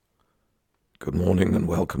Good morning and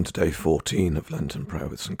welcome to day 14 of Lenten Prayer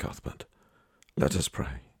with St Cuthbert. Let us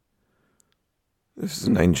pray. This is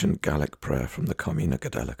an ancient Gallic prayer from the Carmina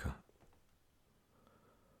Gadelica.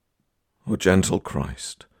 O gentle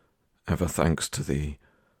Christ, ever thanks to thee,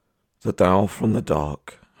 that thou from the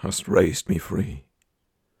dark hast raised me free,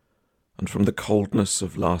 and from the coldness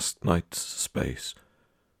of last night's space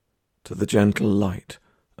to the gentle light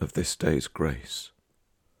of this day's grace.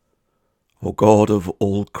 O God of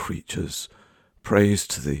all creatures, praise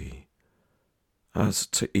to thee, as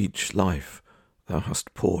to each life thou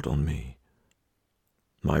hast poured on me.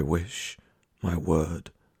 My wish, my word,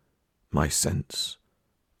 my sense,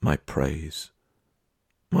 my praise,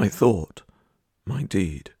 my thought, my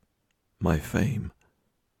deed, my fame,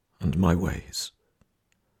 and my ways.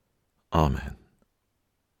 Amen.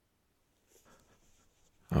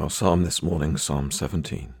 Our psalm this morning, Psalm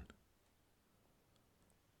 17.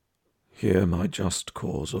 Hear my just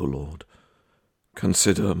cause, O Lord.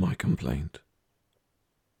 Consider my complaint.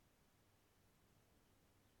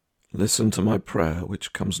 Listen to my prayer,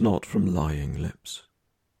 which comes not from lying lips.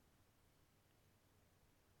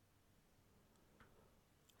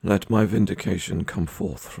 Let my vindication come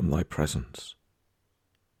forth from thy presence.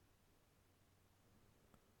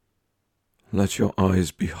 Let your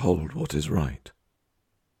eyes behold what is right.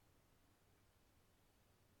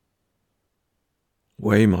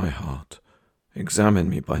 Weigh my heart, examine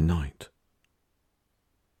me by night.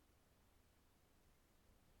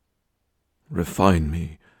 Refine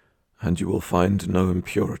me, and you will find no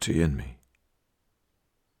impurity in me.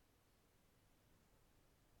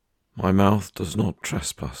 My mouth does not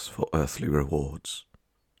trespass for earthly rewards.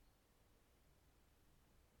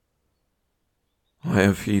 I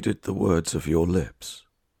have heeded the words of your lips.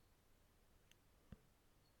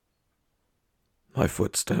 My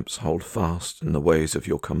footsteps hold fast in the ways of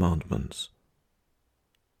your commandments.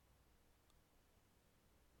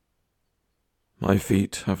 My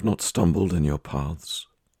feet have not stumbled in your paths.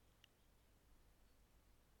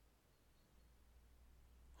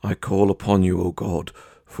 I call upon you, O God,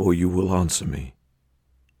 for you will answer me.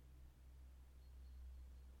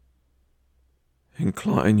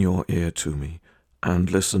 Incline your ear to me and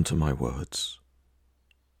listen to my words.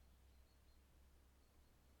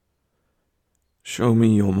 Show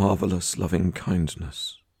me your marvelous loving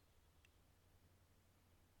kindness.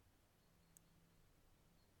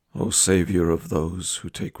 O Saviour of those who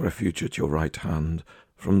take refuge at your right hand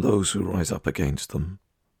from those who rise up against them.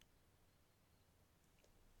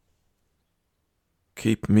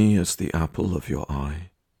 Keep me as the apple of your eye.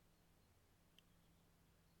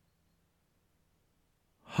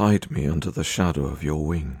 Hide me under the shadow of your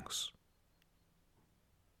wings.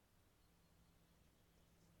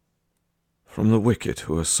 From the wicked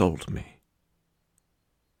who assault me.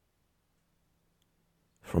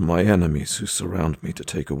 From my enemies who surround me to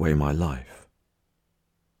take away my life.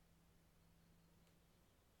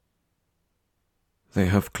 They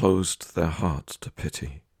have closed their hearts to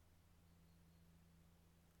pity,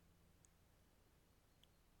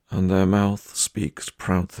 and their mouth speaks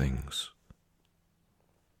proud things.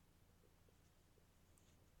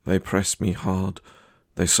 They press me hard,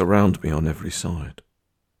 they surround me on every side,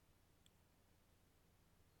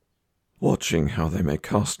 watching how they may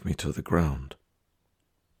cast me to the ground.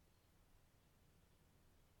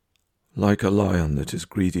 Like a lion that is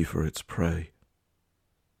greedy for its prey,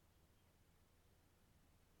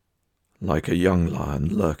 like a young lion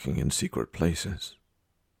lurking in secret places.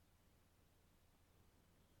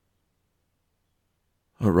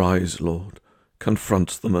 Arise, Lord,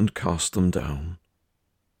 confront them and cast them down.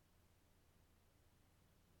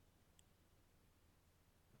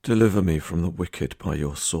 Deliver me from the wicked by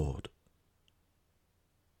your sword.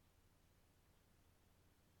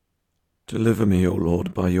 Deliver me, O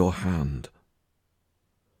Lord, by your hand,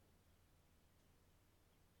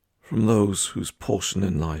 from those whose portion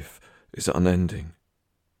in life is unending,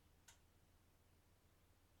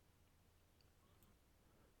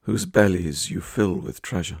 whose bellies you fill with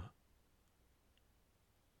treasure.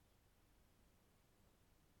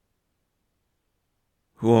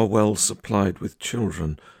 Who are well supplied with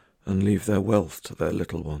children and leave their wealth to their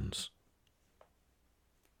little ones.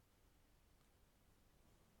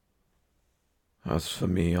 As for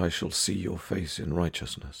me, I shall see your face in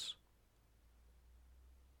righteousness.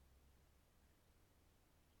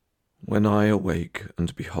 When I awake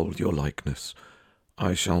and behold your likeness,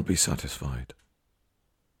 I shall be satisfied.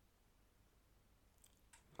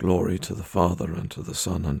 Glory to the Father, and to the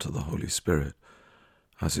Son, and to the Holy Spirit,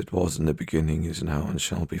 as it was in the beginning, is now, and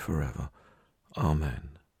shall be forever.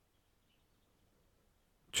 Amen.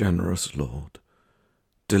 Generous Lord,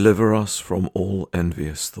 deliver us from all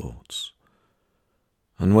envious thoughts,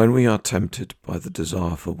 And when we are tempted by the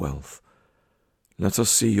desire for wealth, let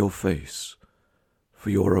us see your face,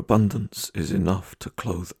 for your abundance is enough to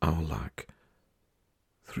clothe our lack.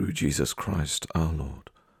 Through Jesus Christ our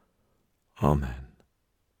Lord. Amen.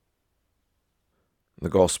 The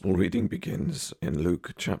Gospel reading begins in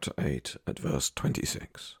Luke chapter 8 at verse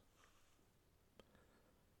 26.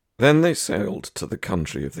 Then they sailed to the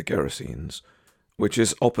country of the Gerasenes, which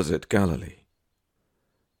is opposite Galilee.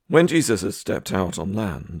 When Jesus had stepped out on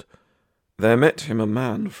land, there met him a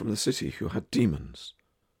man from the city who had demons.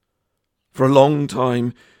 For a long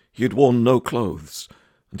time he had worn no clothes,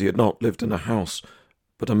 and he had not lived in a house,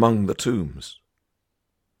 but among the tombs.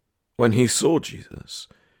 When he saw Jesus,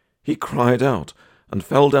 he cried out and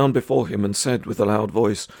fell down before him and said with a loud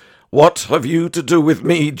voice, "What have you to do with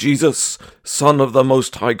me, Jesus, Son of the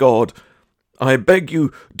Most High God? I beg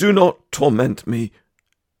you, do not torment me."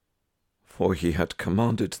 For he had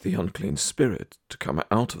commanded the unclean spirit to come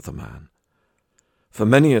out of the man. For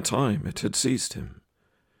many a time it had seized him.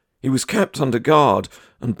 He was kept under guard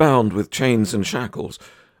and bound with chains and shackles,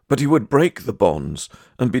 but he would break the bonds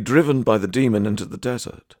and be driven by the demon into the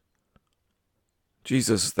desert.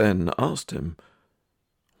 Jesus then asked him,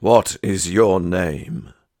 "What is your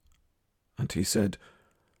name?" And he said,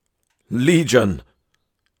 "Legion,"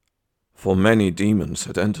 for many demons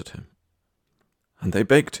had entered him. And they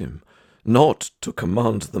begged him not to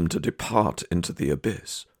command them to depart into the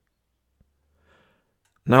abyss.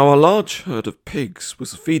 Now a large herd of pigs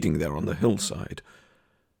was feeding there on the hillside,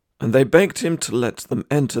 and they begged him to let them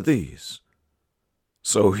enter these.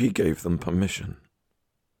 So he gave them permission.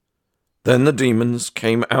 Then the demons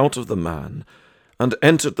came out of the man and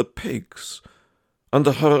entered the pigs, and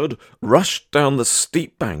the herd rushed down the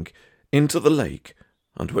steep bank into the lake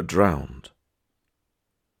and were drowned.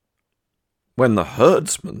 When the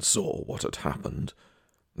herdsmen saw what had happened,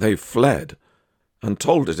 they fled and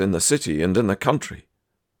told it in the city and in the country.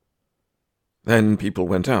 Then people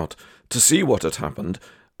went out to see what had happened,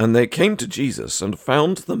 and they came to Jesus and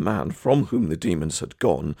found the man from whom the demons had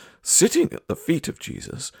gone sitting at the feet of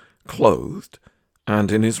Jesus, clothed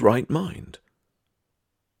and in his right mind.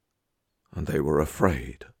 And they were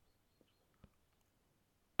afraid.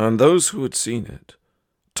 And those who had seen it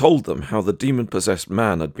told them how the demon-possessed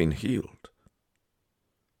man had been healed.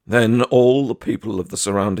 Then all the people of the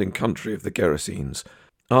surrounding country of the Gerasenes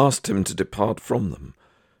asked him to depart from them,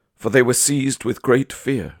 for they were seized with great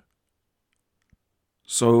fear.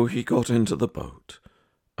 So he got into the boat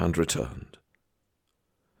and returned.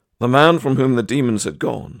 The man from whom the demons had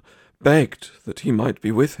gone begged that he might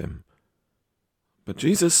be with him. But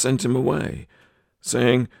Jesus sent him away,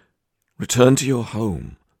 saying, "Return to your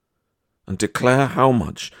home and declare how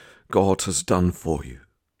much God has done for you."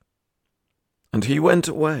 And he went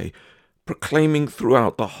away, proclaiming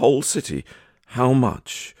throughout the whole city how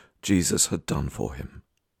much Jesus had done for him.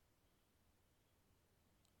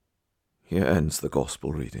 Here ends the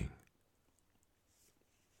Gospel reading.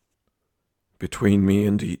 Between me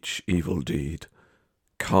and each evil deed,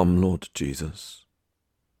 come, Lord Jesus.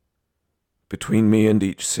 Between me and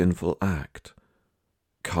each sinful act,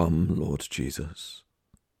 come, Lord Jesus.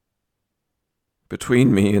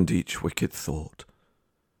 Between me and each wicked thought,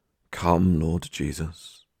 come, Lord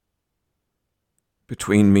Jesus.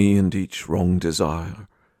 Between me and each wrong desire,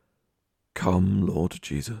 come, Lord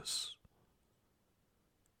Jesus.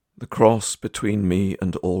 The cross between me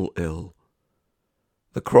and all ill,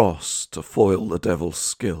 the cross to foil the devil's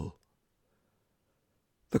skill,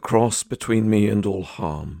 the cross between me and all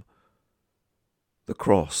harm, the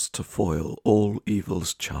cross to foil all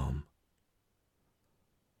evil's charm.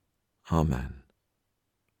 Amen.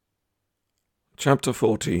 Chapter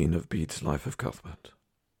 14 of Bede's Life of Cuthbert.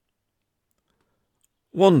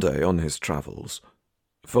 One day on his travels,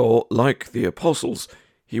 for like the apostles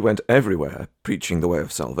he went everywhere preaching the way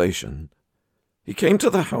of salvation, he came to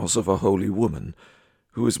the house of a holy woman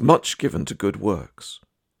who was much given to good works.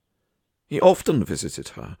 He often visited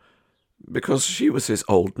her, because she was his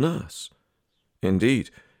old nurse. Indeed,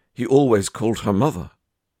 he always called her mother.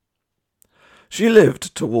 She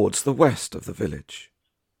lived towards the west of the village.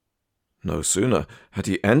 No sooner had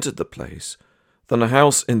he entered the place than a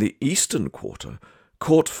house in the eastern quarter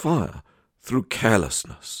caught fire through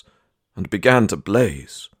carelessness and began to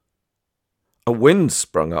blaze. A wind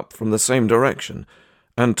sprung up from the same direction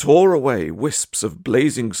and tore away wisps of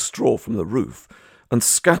blazing straw from the roof and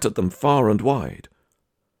scattered them far and wide.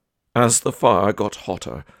 As the fire got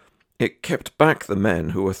hotter, it kept back the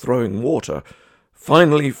men who were throwing water,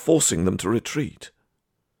 finally forcing them to retreat.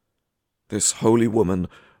 This holy woman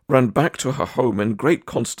ran back to her home in great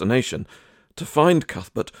consternation to find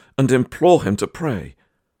Cuthbert and implore him to pray,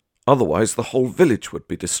 Otherwise the whole village would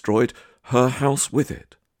be destroyed, her house with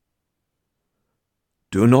it.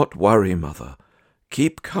 Do not worry, Mother.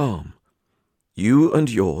 Keep calm. You and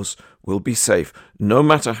yours will be safe, no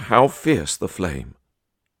matter how fierce the flame."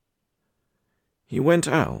 He went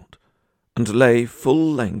out and lay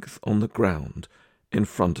full length on the ground in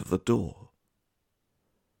front of the door.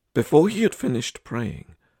 Before he had finished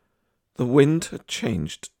praying, the wind had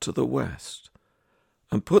changed to the west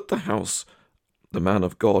and put the house the man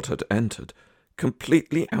of God had entered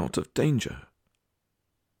completely out of danger.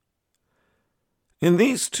 In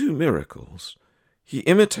these two miracles, he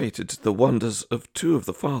imitated the wonders of two of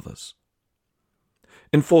the fathers.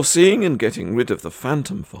 In foreseeing and getting rid of the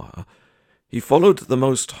phantom fire, he followed the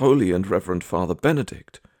most holy and reverend Father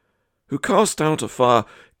Benedict, who cast out a fire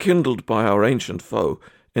kindled by our ancient foe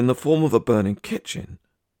in the form of a burning kitchen,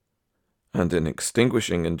 and in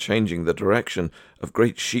extinguishing and changing the direction of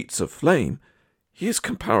great sheets of flame, he is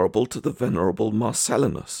comparable to the venerable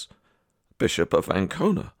Marcellinus, Bishop of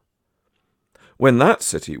Ancona. When that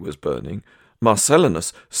city was burning,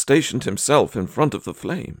 Marcellinus stationed himself in front of the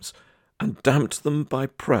flames and damped them by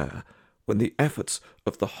prayer when the efforts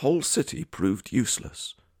of the whole city proved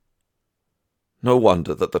useless. No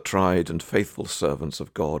wonder that the tried and faithful servants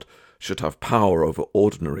of God should have power over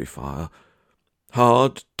ordinary fire.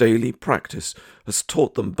 Hard daily practice has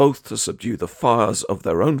taught them both to subdue the fires of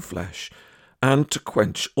their own flesh and to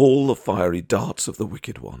quench all the fiery darts of the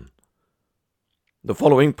wicked one. The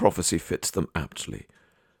following prophecy fits them aptly.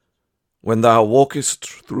 "When thou walkest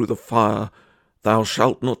through the fire, thou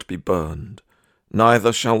shalt not be burned,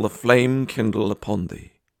 neither shall the flame kindle upon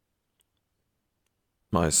thee."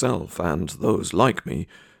 Myself, and those like me,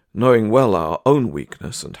 knowing well our own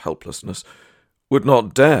weakness and helplessness, would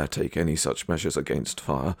not dare take any such measures against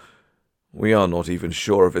fire. We are not even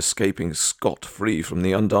sure of escaping scot-free from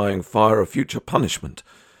the undying fire of future punishment.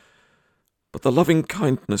 But the loving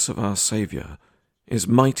kindness of our Saviour is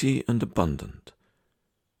mighty and abundant.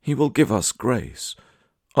 He will give us grace,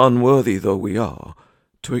 unworthy though we are,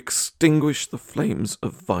 to extinguish the flames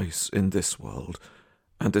of vice in this world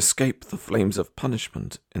and escape the flames of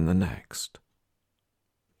punishment in the next.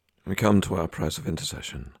 We come to our prayers of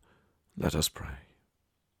intercession. Let us pray.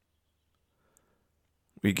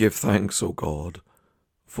 We give thanks, O God,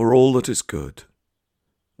 for all that is good,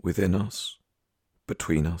 within us,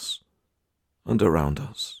 between us, and around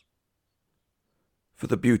us, for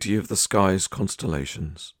the beauty of the sky's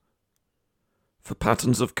constellations, for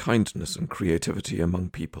patterns of kindness and creativity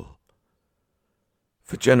among people,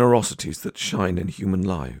 for generosities that shine in human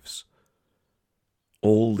lives.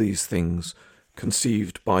 All these things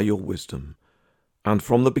conceived by your wisdom, and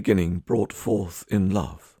from the beginning brought forth in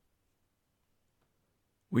love.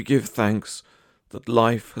 We give thanks that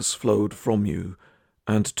life has flowed from you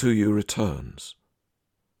and to you returns,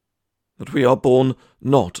 that we are born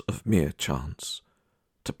not of mere chance,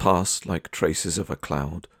 to pass like traces of a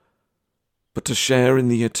cloud, but to share in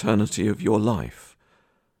the eternity of your life,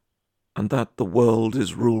 and that the world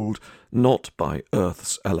is ruled not by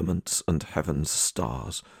earth's elements and heaven's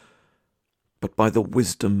stars, but by the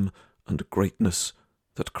wisdom and greatness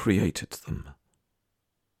that created them.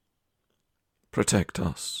 Protect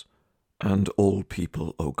us and all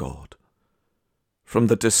people, O God, from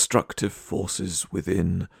the destructive forces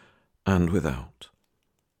within and without,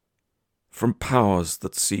 from powers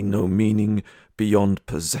that see no meaning beyond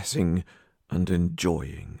possessing and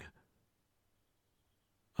enjoying,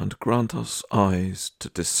 and grant us eyes to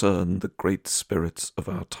discern the great spirits of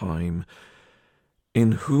our time,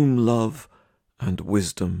 in whom love and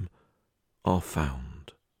wisdom are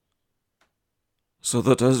found, so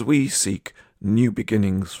that as we seek new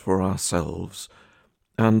beginnings for ourselves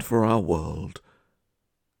and for our world,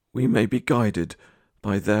 we may be guided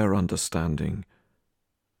by their understanding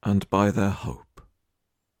and by their hope.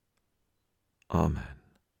 Amen.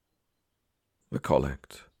 The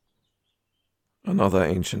Collect, another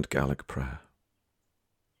ancient Gallic prayer.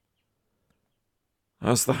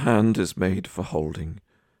 As the hand is made for holding,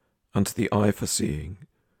 and the eye for seeing,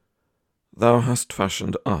 thou hast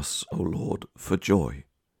fashioned us, O Lord, for joy.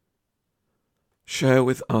 Share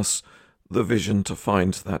with us the vision to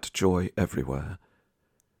find that joy everywhere,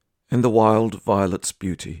 in the wild violet's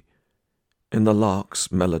beauty, in the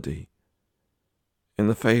lark's melody, in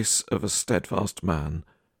the face of a steadfast man,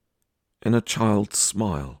 in a child's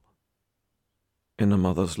smile, in a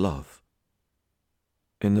mother's love,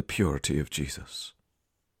 in the purity of Jesus.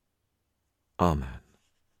 Amen.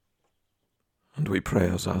 And we pray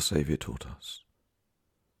as our Saviour taught us.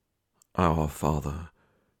 Our Father,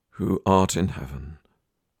 who art in heaven,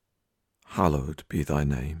 hallowed be thy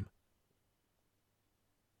name.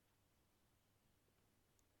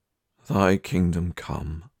 Thy kingdom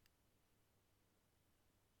come.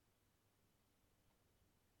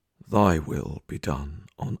 Thy will be done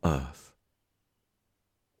on earth,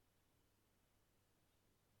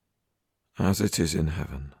 as it is in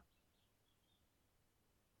heaven.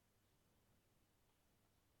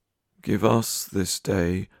 Give us this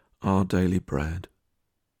day our daily bread,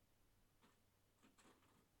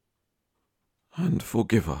 and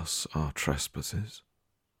forgive us our trespasses,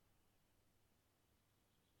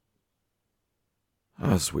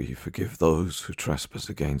 as we forgive those who trespass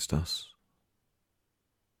against us.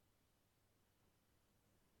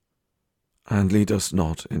 And lead us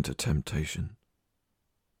not into temptation,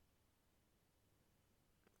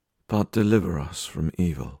 but deliver us from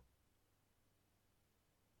evil.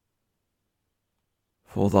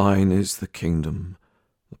 For thine is the kingdom,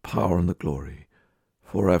 the power and the glory,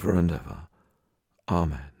 forever and ever.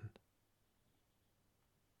 Amen.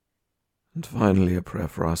 And finally, a prayer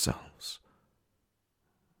for ourselves.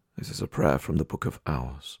 This is a prayer from the Book of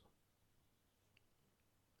Hours.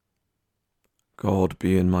 God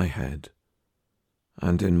be in my head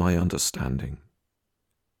and in my understanding.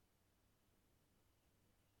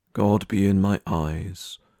 God be in my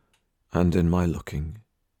eyes and in my looking.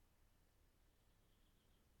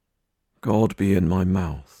 God be in my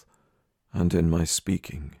mouth and in my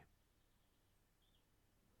speaking.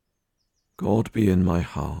 God be in my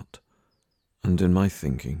heart and in my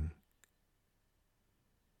thinking.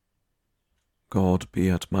 God be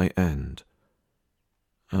at my end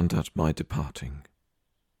and at my departing.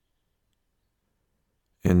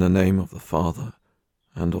 In the name of the Father,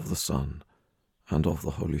 and of the Son, and of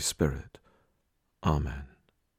the Holy Spirit. Amen.